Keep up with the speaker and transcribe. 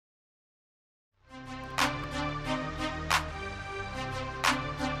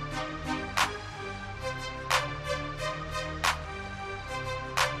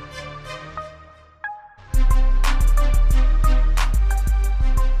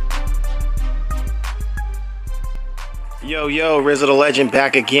Yo, Rizzo the Legend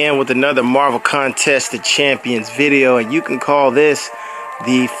back again with another Marvel Contest of Champions video, and you can call this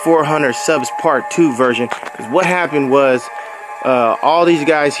the 400 subs part 2 version, because what happened was all these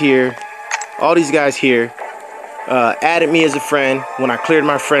guys here added me as a friend when I cleared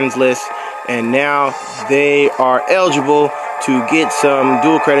my friends list, and now they are eligible to get some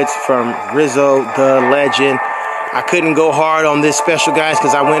dual credits from Rizzo the Legend. I couldn't go hard on this special, guys,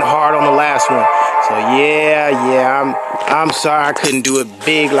 because I went hard on the last one. So yeah, I'm sorry I couldn't do it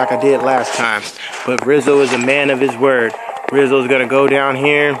big like I did last time. But Rizzo is a man of his word. Rizzo's gonna go down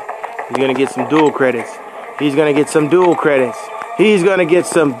here. He's gonna get some dual credits. He's gonna get some dual credits. He's gonna get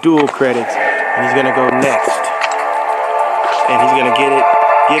some dual credits. And he's gonna go next. And he's gonna give it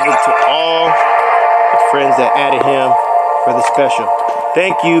to all the friends that added him for the special.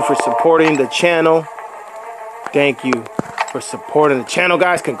 Thank you for supporting the channel. Thank you for supporting the channel,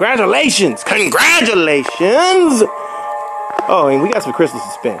 guys. Congratulations! Congratulations! Oh, and we got some crystals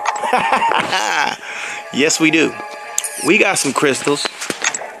to spin. Yes, we do. We got some crystals.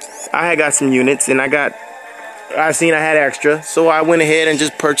 I had got some units, and I seen I had extra, so I went ahead and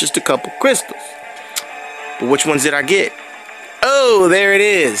just purchased a couple crystals. But which ones did I get? Oh, there it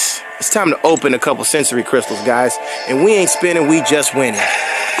is. It's time to open a couple sensory crystals, guys. And we ain't spinning, we just winning.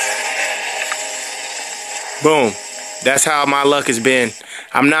 Boom. That's how my luck has been.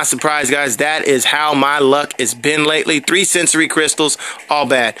 I'm not surprised, guys. That is how my luck has been lately. 3 sensory crystals, all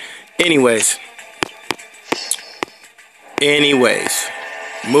bad. Anyways,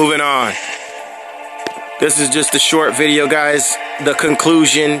 moving on. This is just a short video, guys. The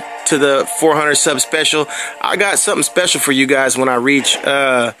conclusion to the 400 sub special. I got something special for you guys when I reach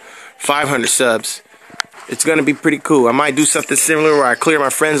 500 subs. It's gonna be pretty cool. I might do something similar where I clear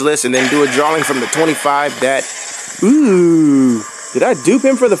my friends list and then do a drawing from the 25 that... Ooh, did I dupe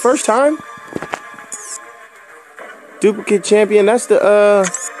him for the first time? Duplicate champion, that's the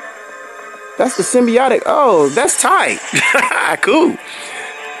symbiotic. Oh, that's tight. Cool.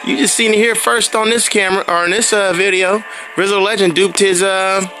 You just seen it here first on this camera, or in this video. Rizzo the Legend duped his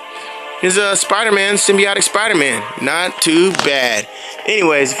Spider-Man, symbiotic Spider-Man. Not too bad.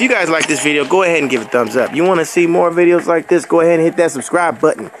 Anyways, if you guys like this video, go ahead and give it a thumbs up. You want to see more videos like this, go ahead and hit that subscribe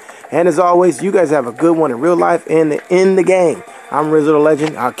button. And as always, you guys have a good one in real life and in the game. I'm Rizzo the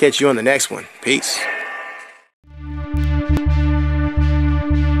Legend. I'll catch you on the next one. Peace.